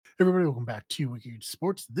Everybody, welcome back to Wiki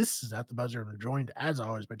Sports. This is at the buzzer, and I'm joined as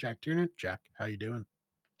always by Jack Tiernan. Jack, how you doing?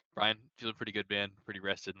 Brian, feeling pretty good, man. Pretty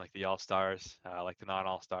rested, like the All Stars, like the non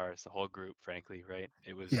All Stars, the whole group. Frankly, right?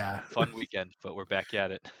 It was Yeah, fun weekend, but we're back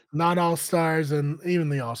at it. not all stars, and even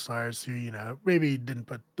the all stars who maybe didn't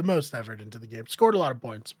put the most effort into the game scored a lot of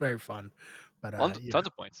points. Very fun, but Tons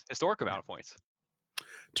of points, historic yeah, amount of points.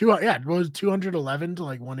 it was 211 to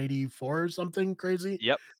like 184 or something crazy.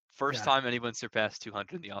 Yep, first Yeah, time anyone surpassed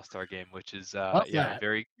 200 in the All Star game, which is love yeah, that.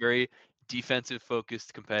 very very defensive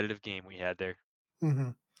focused competitive game we had there. hmm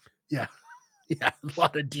Yeah, yeah, a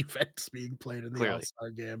lot of defense being played in the all Clearly,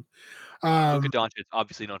 star game. Luka Um, Doncic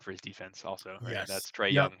obviously known for his defense, also, right? yes, That's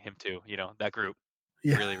Trey yep, Young, him too. That group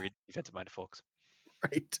yeah. really defensive minded folks.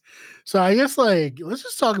 Right. So I guess let's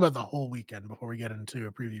just talk about the whole weekend before we get into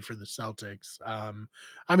a preview for the Celtics.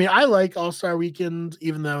 I mean, I like All-Star weekend,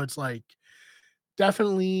 even though it's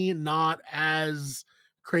definitely not as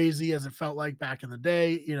crazy as it felt like back in the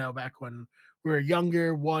day, back when we were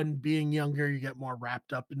younger. One being younger, you get more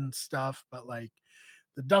wrapped up in stuff, but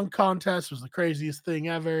the dunk contest was the craziest thing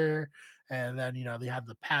ever. And then, they had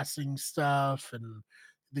the passing stuff, and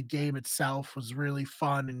the game itself was really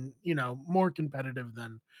fun and, more competitive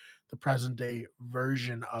than the present day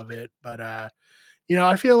version of it. But,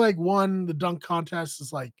 I feel like the dunk contest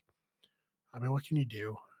is I mean, what can you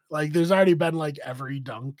do? There's already been every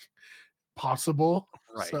dunk possible.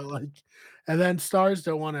 So, Right. and then stars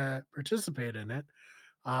don't want to participate in it.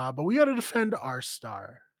 But we got to defend our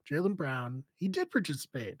star, Jalen Brown. He did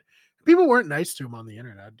participate. People weren't nice to him on the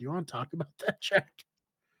internet. Do you want to talk about that, Jack?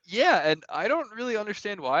 Yeah, and I don't really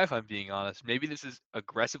understand why, if I'm being honest. Maybe this is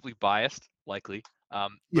aggressively biased, likely.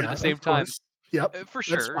 But at Yeah, the of same time, course. Yep. for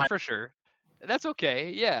That's sure, fine. for sure. That's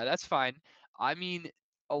okay. Yeah, that's fine. I mean,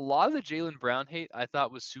 a lot of the Jalen Brown hate I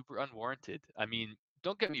thought was super unwarranted. I mean,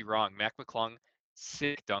 don't get me wrong, Mac McClung,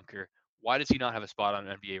 sick dunker. Why does he not have a spot on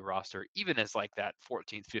an NBA roster, even as like that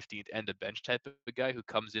 14th, 15th end of bench type of a guy who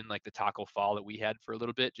comes in like the Taco Fall that we had for a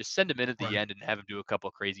little bit? Just send him in at the Right. end and have him do a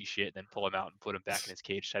couple crazy shit and then pull him out and put him back in his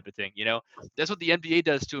cage type of thing. That's what the NBA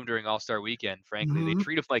does to him during All Star Weekend. Frankly, they Mhm.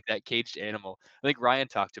 treat him like that caged animal. I think Ryan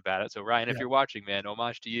talked about it. So Ryan, if Yeah. you're watching, man,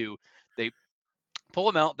 homage to you. They pull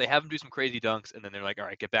him out, they have him do some crazy dunks, and then they're like, "All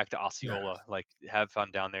right, get back to Yeah. Osceola. Like, have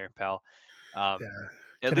fun down there, pal." Um, Yeah.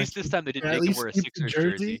 at Can I least this keep time they can didn't I at make him least wear a keep the Sixers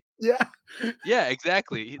jersey? jersey. Yeah. Yeah,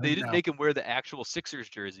 exactly. I They didn't know. make him wear the actual Sixers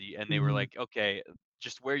jersey, and they were Mhm. like, "Okay,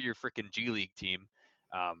 just wear your freaking G League team."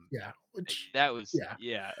 Um, Yeah. Which that was yeah.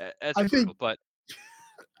 yeah, that's I think brutal. But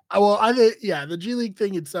I think yeah, the G League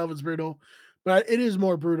thing itself is brutal, but it is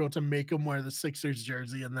more brutal to make him wear the Sixers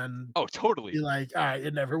jersey and then oh, be totally. like, "All right,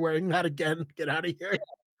 you're never wearing that again. Get out of here."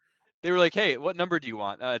 They were like, "Hey, what number do you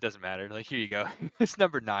want?" It doesn't matter. Like, here you go. It's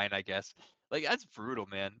number 9, I guess. Like, that's brutal,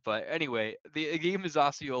 man. But anyway, the game is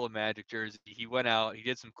Osceola Magic jersey. He went out. He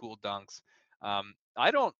did some cool dunks.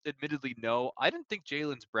 I don't admittedly know. I didn't think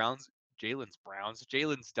Jalen's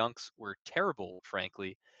dunks were terrible,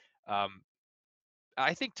 frankly. Um,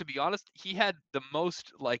 I think, to be honest, he had the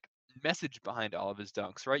most like message behind all of his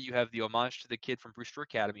dunks. Right? You have the homage to the kid from Brewster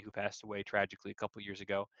Academy who passed away tragically a couple years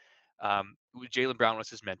ago. Jalen Brown was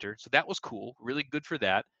his mentor, so that was cool. Really good for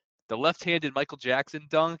that. The left-handed Michael Jackson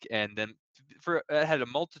dunk, and then for it had a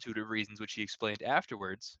multitude of reasons, which he explained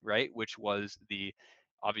afterwards, right? Which was the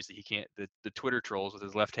obviously he can't the Twitter trolls with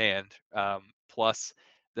his left hand, plus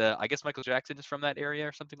the I guess Michael Jackson is from that area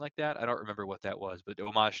or something like that. I don't remember what that was, but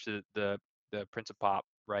homage to the Prince of Pop,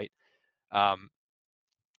 right? Um,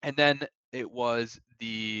 and then it was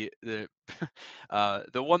the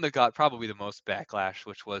one that got probably the most backlash,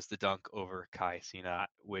 which was the dunk over Kai Cenat,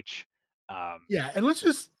 which um, Yeah, and let's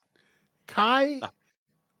just Kai, uh,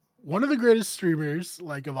 one of the greatest streamers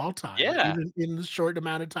of all time, yeah, even in the short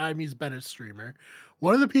amount of time he's been a streamer.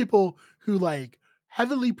 One of the people who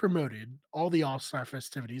heavily promoted all the All-Star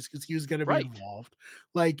festivities because he was going to be right, involved.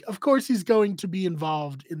 Of course he's going to be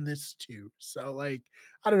involved in this too. So I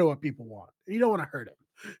don't know what people want. You don't want to hurt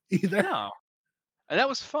him either. no, and that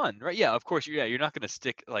was fun, right? Yeah, of course, yeah, you're not gonna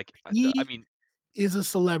stick like I He mean, is a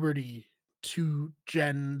celebrity to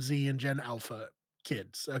Gen Z and Gen Alpha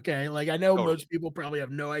kids. Okay. I know totally. most people probably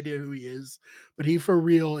have no idea who he is, but he for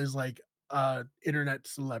real is internet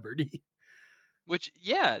celebrity. Which,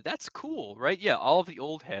 yeah, that's cool, right? Yeah, all of the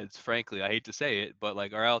old heads, frankly, I hate to say it, but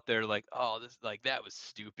like are out there like, oh, this like that was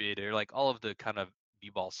stupid, or like all of the kind of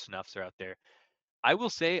b-ball snuffs are out there. I will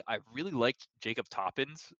say I really liked Jacob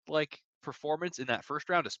Toppin's like performance in that first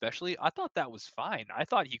round, especially. I thought that was fine. I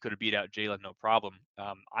thought he could have beat out Jalen no problem.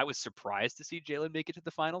 I was surprised to see Jalen make it to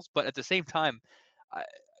the finals, but at the same time, I,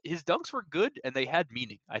 his dunks were good and they had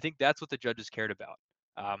meaning. I think that's what the judges cared about.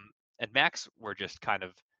 Um, and Max were just kind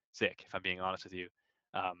of. sick, if I'm being honest with you.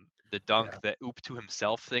 The dunk, Yeah. the oop to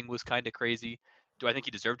himself thing was kind of crazy. Do I think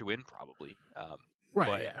he deserved to win? Probably. Right.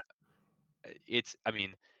 But Yeah. I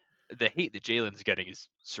mean, the hate that Jalen's getting is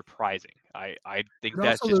surprising. I think And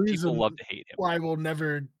that's also the just people reason love to hate him. why we'll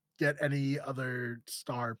never get any other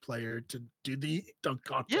star player to do the dunk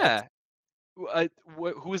contest. Yeah.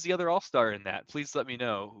 Who was the other All-Star in that? Please let me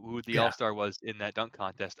know who the Yeah. All-Star was in that dunk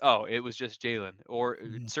contest. Oh, it was just Jalen, or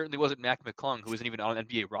it Mhm. certainly wasn't Mac McClung, who isn't even on an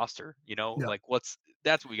NBA roster. Yeah. Like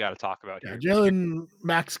that's what we got to talk about Yeah. here. Jalen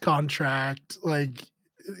max contract. Like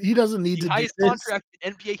he doesn't need The to do highest this. contract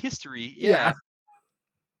in NBA history, Yeah. yeah.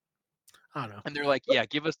 I don't know. And they're like, yeah,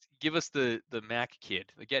 give us the Mac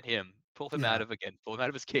kid, get him, Yeah. pull him out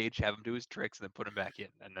of his cage, have him do his tricks, and then put him back in,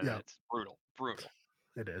 and then Yeah. it's brutal, brutal.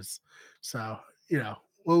 It is. So,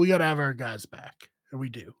 well, we got to have our guys back, and we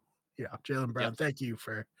do. Jalen Yep, Brown, thank you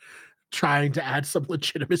for trying to add some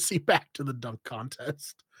legitimacy back to the dunk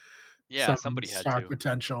contest, yeah, some somebody had star to.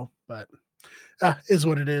 potential, but is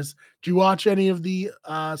what it is. Do you watch any of the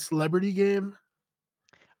celebrity game?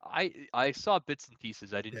 I saw bits and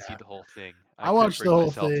pieces. I didn't see Yeah, the whole thing. I I couldn't watched the bring whole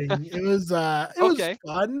myself. thing. It was Okay.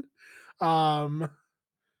 fun. Um,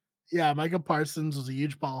 yeah, Micah Parsons was a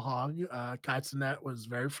huge ball hog. Kai Cenat was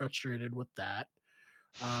very frustrated with that,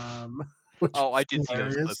 um, which Oh, I was did see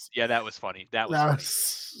those clips. hilarious. Yeah, that was funny. That was That was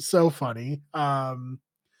funny. so funny.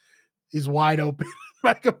 He's wide open.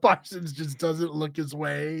 Micah Parsons just doesn't look his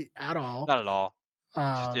way at all. Not at all.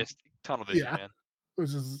 Um, Just tunnel vision, yeah, man. which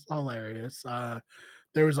is hilarious.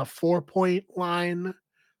 There was a 4-point line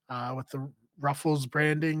with the Ruffles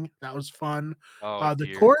branding. That was fun. Oh The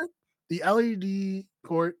dear. court, the LED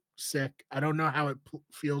court, sick. I don't know how it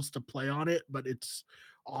feels to play on it, but it's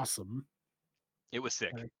awesome. It was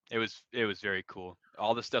sick. Like, It was very cool.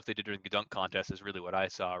 All the stuff they did during the dunk contest is really what I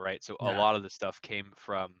saw, right? So a yeah. lot of the stuff came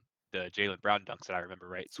from the Jalen Brown dunks that I remember,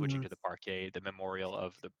 right? Switching Mhm. to the parquet, the memorial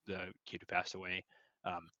of the kid who passed away.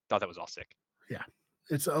 Thought that was all sick. Yeah.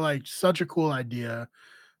 It's like such a cool idea.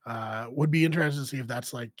 Would be interested to see if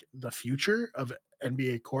that's like the future of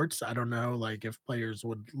NBA courts. I don't know, like if players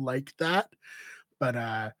would like that, but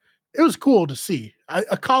it was cool to see.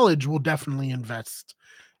 A college will definitely invest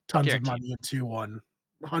tons of Guaranteed. money into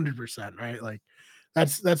 100%, right? Like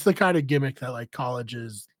that's the kind of gimmick that like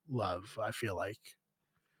colleges love. I feel like.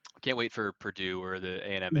 Can't wait for Purdue or the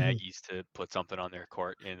A&M Mhm. Aggies to put something on their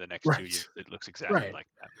court in the next 2 years Right, that looks exactly right. like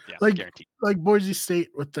that. Yeah, Like guaranteed. like Boise State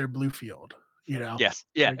with their blue field. Yes,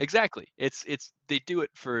 yeah, Like exactly. It's they do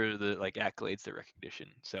it for the like accolades, the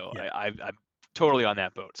recognition. So yeah, I'm totally on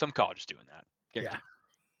that boat. Some colleges doing that, yeah. guaranteed.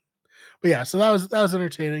 But yeah, so that was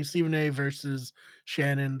entertaining. Stephen A versus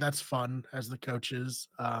Shannon. That's fun as the coaches.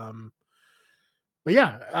 But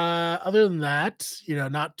yeah, other than that,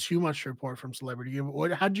 not too much to report from Celebrity Game.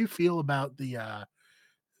 How'd you feel about the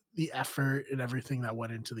effort and everything that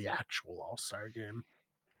went into the actual All Star game?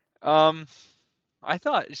 Um, I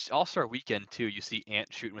thought All Star Weekend too. You see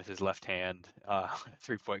Ant shooting with his left hand,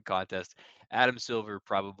 3-point contest. Adam Silver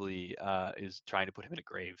probably is trying to put him in a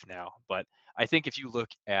grave now. But I think if you look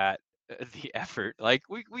at the effort, like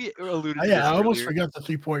we alluded to Yeah, this I almost earlier. forgot the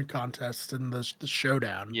 3-point contest and the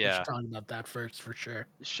showdown. We should Yeah, talk about that first for sure.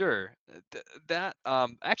 sure. That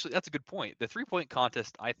actually that's a good point. The 3-point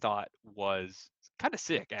contest I thought was kind of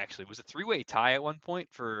sick actually. It was a three-way tie at one point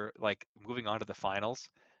for like moving on to the finals.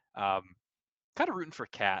 Um, Kind of rooting for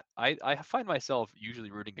Cat. I find myself usually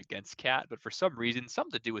rooting against Cat, but for some reason,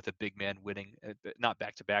 something to do with a big man winning, not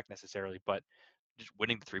back to back necessarily, but just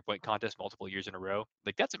winning the 3-point contest multiple years in a row.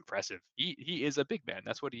 Like that's impressive. He is a big man.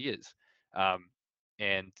 That's what he is. Um,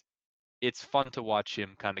 and it's fun to watch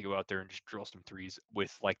him kind of go out there and just drill some threes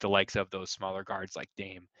with like the likes of those smaller guards like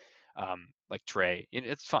Dame, like Trey. And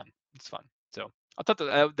it's fun. It's fun. So I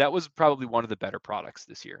thought that was probably one of the better products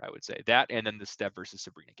this year. I would say that, and then the Steph versus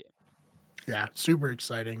Sabrina game Yeah, super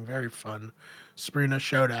exciting, very fun. Sabrina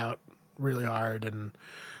showed out really hard, and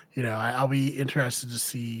I'll be interested to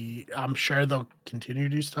see. I'm sure they'll continue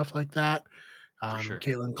to do stuff like that. for sure.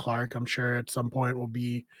 Caitlin Clark, I'm sure at some point will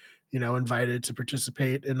be, invited to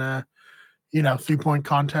participate in a, 3-point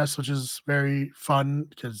contest, which is very fun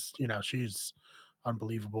because, she's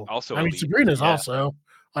unbelievable. Also I mean, elite. Sabrina's Yeah. also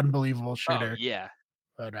unbelievable Oh, shooter, yeah.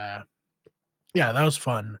 but yeah, that was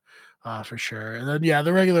fun for sure. And then, yeah,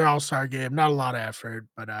 the regular All Star game, not a lot of effort,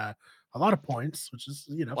 but a lot of points, which is,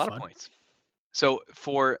 A lot of fun. points. So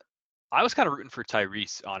I was kind of rooting for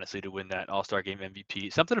Tyrese, honestly, to win that All-Star Game MVP.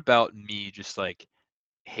 Something about me just like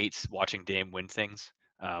hates watching Dame win things.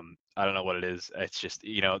 I don't know what it is. It's just,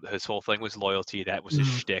 his whole thing was loyalty. That was his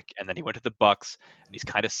Mhm. shtick. And then he went to the Bucks, and he's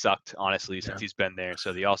kind of sucked, honestly, since Yeah. he's been there.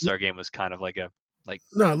 So the All-Star Game was kind of like a Like,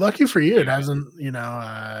 No, lucky for you, do you imagine?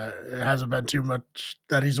 it hasn't been too much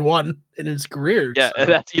that he's won in his career, Yeah, and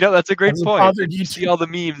so that's a great hasn't point. bothered you You too see all the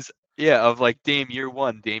memes, yeah, of like Dame year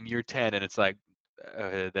 1, Dame year 10, and it's like,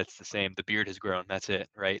 that's the same. The beard has grown. That's it,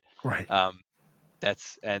 right? right. Um,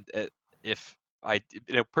 that's and if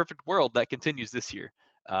in a perfect world that continues this year,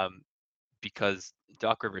 um, because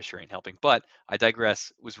Doc Rivers sure ain't helping. But I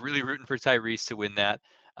digress. Was really rooting for Tyrese to win that.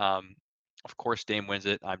 Um, of course, Dame wins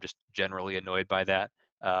it. I'm just generally annoyed by that.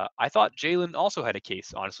 I thought Jalen also had a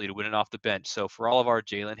case, honestly, to win it off the bench. So for all of our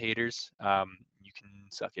Jalen haters, you can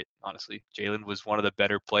suck it. Honestly, Jalen was one of the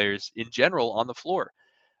better players in general on the floor.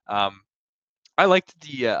 Um, I liked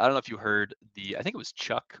the. I don't know if you heard the. I think it was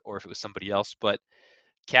Chuck or if it was somebody else, but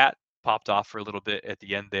Cat popped off for a little bit at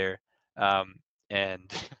the end there.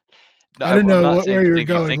 And no, I didn't I'm know not where saying you the were things you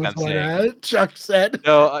going think with I'm what, saying. Chuck said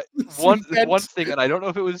No, this weekend. one thing, and I don't know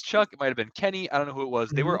if it was Chuck, it might have been Kenny, I don't know who it was.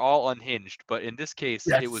 They Mhm. were all unhinged, but in this case,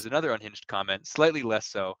 it was Yes. another unhinged comment, slightly less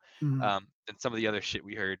so Mhm. than some of the other shit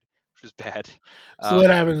we heard, which was bad. So what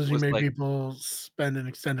happens is you Was make like, people spend an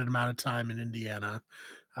extended amount of time in Indiana.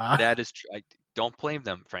 Uh, that is true. I don't blame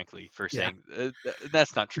them, frankly, for yeah. saying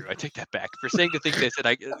that's not true. I take that back. For saying the things they said,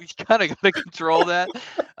 we kind of got to control that.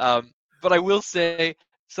 But I will say,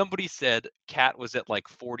 somebody said Cat was at like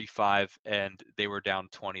 45 and they were down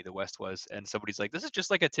 20. The West was, and somebody's like, "This is just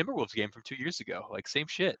like a Timberwolves game from 2 years ago. Like same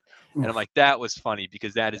shit." And I'm Oof. like, "That was funny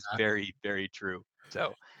because that is Yeah. very, very true."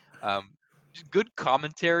 So, um, good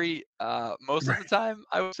commentary most of the Right. time.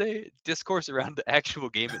 I would say discourse around the actual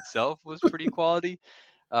game itself was pretty quality.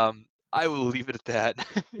 I will leave it at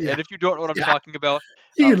that. Yeah. And if you don't know what I'm Yeah. talking about,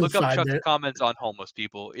 You can look up find Chuck's it. comments on homeless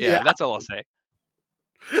people. Yeah. Yeah, that's all I'll say.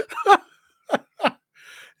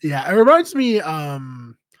 Yeah. It reminds me of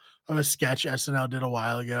a sketch SNL did a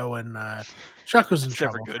while ago when Chuck was in It's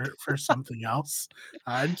never trouble good. for something else.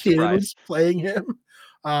 And Keenan Surprise. was playing him.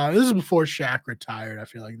 This is before Shaq retired. I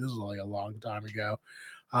feel like this was like a long time ago.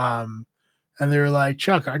 Um, and they were like,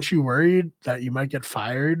 Chuck, aren't you worried that you might get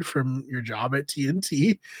fired from your job at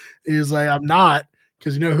TNT? He's like, I'm not,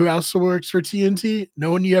 because you know who else works for TNT?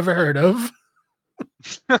 No one you ever heard of.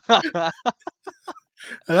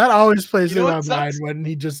 And that always plays You know in what my mind sucks? when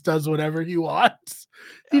he just does whatever he wants.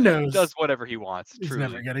 He He does knows whatever he wants, he's never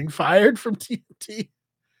truly. getting fired from TNT.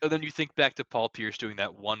 And then you think back to Paul Pierce doing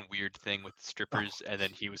that one weird thing with the Oh, strippers, and then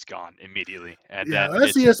he was gone immediately. And yeah, then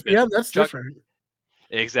that's it's just been ESPN. That's Chuck. different.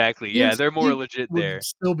 Exactly. Yeah, they're more TNT legit would there.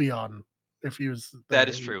 still be on if he was That there.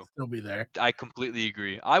 is He'd true. still be there. I completely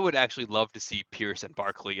agree. I would actually love to see Pierce and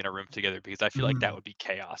Barkley in a room together because I feel like that Mhm. would be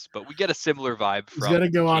chaos. But we get a similar vibe He's got from to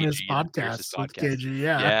go on his KG and Pierce's podcast with podcast. KG.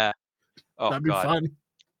 Yeah, Yeah. Oh that'd be God.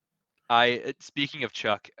 fun. Speaking of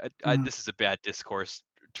Chuck, Mhm, this is a bad discourse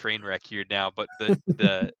train wreck here now, but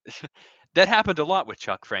the that happened a lot with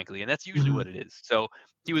Chuck, frankly, and that's usually mhm. what it is. So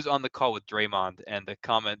he was on the call with Draymond, and the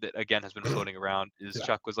comment that again has been floating around is Yeah.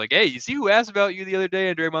 Chuck was like, "Hey, you see who asked about you the other day?"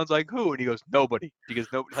 And Draymond's like, "Who?" And he goes, "Nobody," because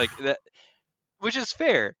nobody like that, which is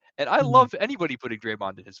fair. And I Mhm. love anybody putting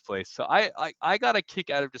Draymond in his place. So I got a kick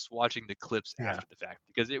out of just watching the clips Yeah. after the fact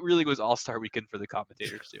because it really was All Star Weekend for the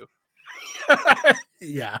commentators too.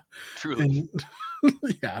 Yeah. Truly. And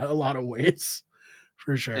yeah, a lot of ways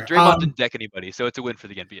for And sure. Draymond didn't deck anybody, so it's a win for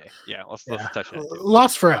the NBA. Yeah, let's Yeah, touch on it too.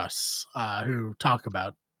 loss for us who talk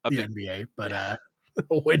about A the big NBA, but yeah,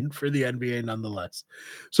 a win for the NBA nonetheless.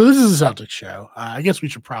 So this is a Celtics show. I guess we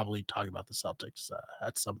should probably talk about the Celtics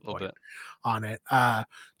at some a little point bit. on it.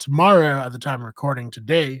 Tomorrow, at the time of recording,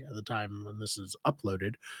 today, at the time when this is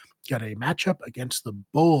uploaded, got a matchup against the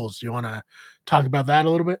Bulls. Do you want to talk about that a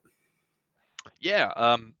little bit?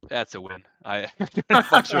 Yeah, that's a win. I don't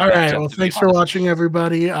have much of All a right. matchup Well, to be thanks for honest. watching,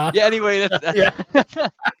 everybody. Yeah, anyway, Yeah. that's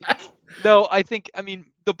no, I mean,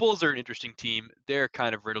 the Bulls are an interesting team. They're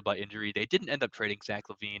kind of riddled by injury. They didn't end up trading Zach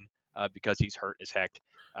Levine because he's hurt as heck.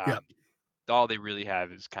 Yeah. Um, all they really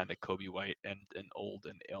have is kind of Kobe White and an old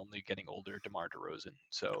and only getting older DeMar DeRozan.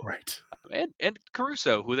 So, Right. and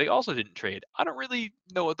Caruso, who they also didn't trade. I don't really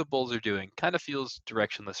know what the Bulls are doing. Kind of feels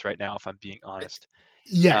directionless right now, if I'm being honest.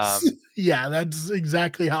 Yes. Um, Yeah. That's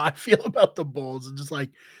exactly how I feel about the Bulls. And just like,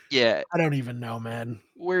 yeah, I don't even know, man.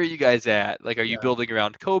 where are you guys at? Like, are you Yeah. building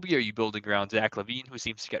around Kobe? Are you building around Zach Levine, who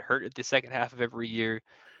seems to get hurt at the second half of every year?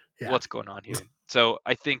 Yeah. What's going on here? So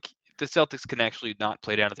I think the Celtics can actually not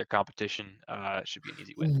play down to their competition. Should be an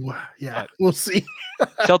easy win. Ooh, yeah. But We'll see.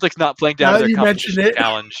 Celtics not playing down Now to that their you mentioned competition it,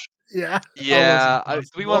 challenge. yeah, almost Yeah, do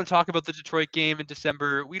we want impossible. to talk about the Detroit game in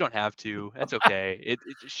December? We don't have to. That's okay.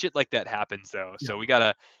 Shit like that happens though, Yeah. so we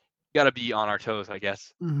gotta be on our toes, I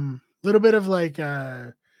guess. Little bit of like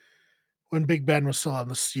when Big Ben was still on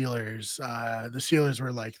the Steelers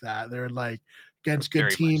were like that. They're like against good Very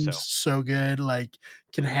much teams, so. so good, like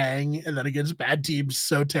can hang, and then against bad teams,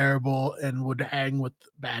 so terrible and would hang with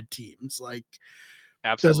bad teams. Like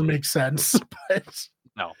doesn't Absolutely. make sense, but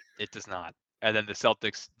No, it does not. And then the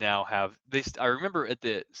Celtics now have I remember at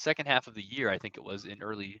the second half of the year, I think it was in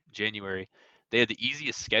early January, they had the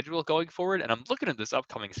easiest schedule going forward. And I'm looking at this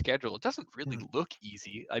upcoming schedule. It doesn't really mm, look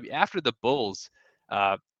easy. I mean, after the Bulls,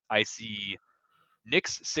 uh, I see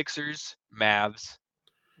Knicks, Sixers, Mavs,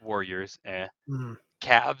 Warriors, mm.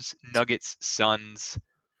 Cavs, Nuggets, Suns,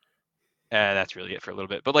 and that's really it for a little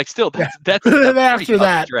bit. But like, still, Yeah. that's a Then pretty after tough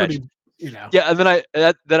that, stretch. pretty, you know, Yeah, and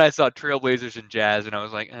then I saw Trailblazers and Jazz, and I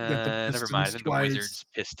was like, get the never mind. Pistons And then the twice. Wizards,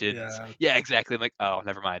 Pistons. Yeah, Yeah, exactly. I'm like, oh,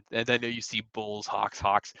 never mind. And then you see Bulls, Hawks.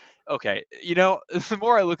 Okay, you know, the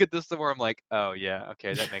more I look at this, the more I'm like, oh yeah,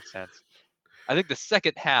 okay, that makes sense. I think the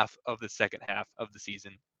second half of the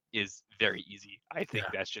season is very easy. I think yeah,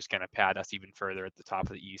 that's just going to pad us even further at the top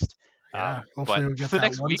of the East. yeah. But Hopefully we get for the that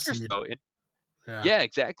next one week or seed. so, Yeah, yeah,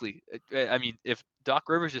 exactly. I mean, if Doc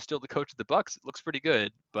Rivers is still the coach of the Bucks, it looks pretty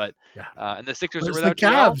good. But yeah. and the Sixers are Where's the without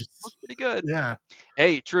Joel, Cavs? looks pretty good. Yeah.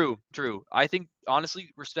 Hey, true, true. I think honestly,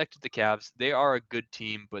 respect to the Cavs. They are a good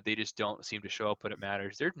team, but they just don't seem to show up when it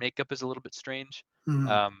matters. Their makeup is a little bit strange. Mhm.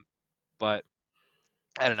 Um, but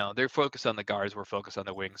I don't know. They're focused on the guards. We're focused on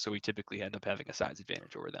the wings, so we typically end up having a size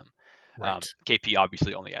advantage over them. Right. KP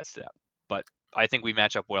obviously only adds to that, but I think we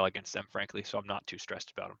match up well against them, frankly. So I'm not too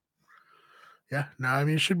stressed about them. Yeah. No, I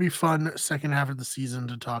mean it should be fun second half of the season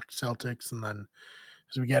to talk Celtics, and then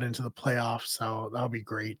as we get into the playoffs, so that'll be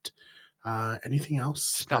great. Anything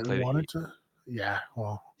else Just that not we play the wanted Heat. to? Yeah.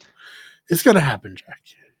 Well, it's gonna happen, Jack.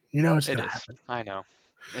 You know it's It gonna is. happen. I know.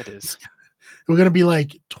 It is. It's, we're gonna be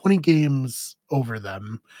like 20 games over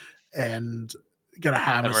them, and gonna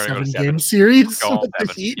have And a we're gonna go 7 game 7. series Go all with the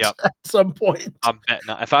 7. Heat Yep. at some point. I'm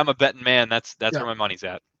betting. If I'm a betting man, that's Yeah. where my money's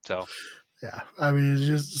at. So Yeah. I mean, it's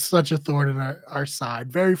just such a thorn in our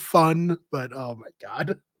side. Very fun, but oh my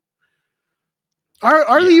god.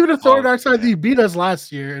 Are they yeah. even a thorn in Oh our side? yeah. They beat us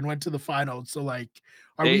last year and went to the finals. So like,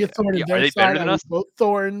 are we a thorn in Are their they better side? than Are we us? both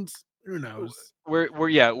thorns? Who knows? We're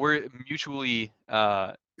mutually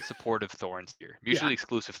supportive thorns here. Yeah. Mutually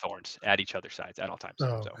exclusive thorns at each other's sides at all times.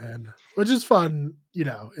 Oh So man. Which is fun,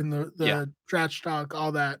 in the yeah, trash talk,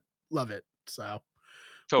 all that. Love it. So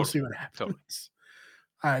we'll see totally. what Totally. happens.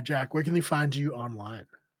 All right, Jack, where can they find you online?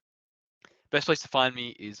 Best place to find me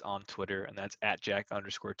is on Twitter, and that's at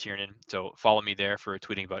Jack_Tiernan. So follow me there for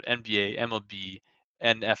tweeting about NBA, MLB,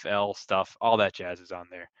 NFL stuff. All that jazz is on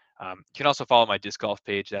there. You can also follow my disc golf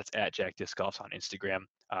page. That's at Jack Disc Golfs on Instagram.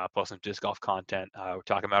 Post some disc golf content. We're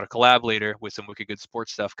talking about a collab later with some wicked good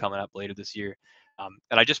sports stuff coming up later this year.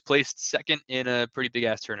 And I just placed second in a pretty big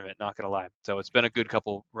ass tournament, not gonna lie. So it's been a good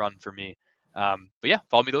couple run for me. But yeah,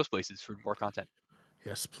 follow me those places for more content.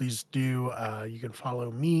 Yes, please do. You can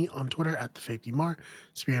follow me on Twitter at the Fake Mar,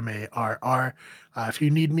 SPMARR. If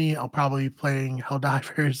you need me, I'll probably be playing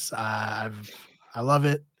Helldivers. I love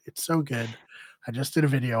it. It's so good. I just did a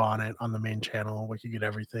video on it on the main channel where you get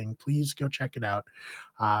everything. Please go check it out.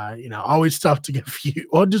 Always tough to get views.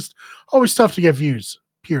 Well, just always tough to get views,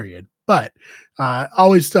 period. But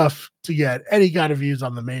always tough to get any kind of views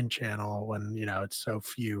on the main channel when it's so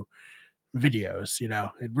few videos.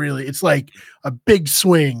 It's like a big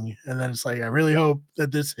swing, and then it's like I really hope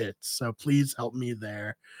that this hits, so please help me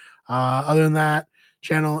there. Other than that,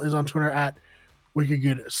 channel is on Twitter at Wicked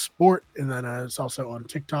Good Sport, and then it's also on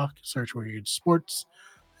TikTok. Search Wicked Good Sports.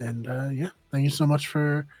 And yeah, thank you so much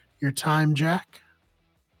for your time, Jack,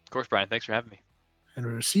 Of course, Brian. Thanks for having me. and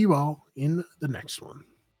we'll see you all in the next one.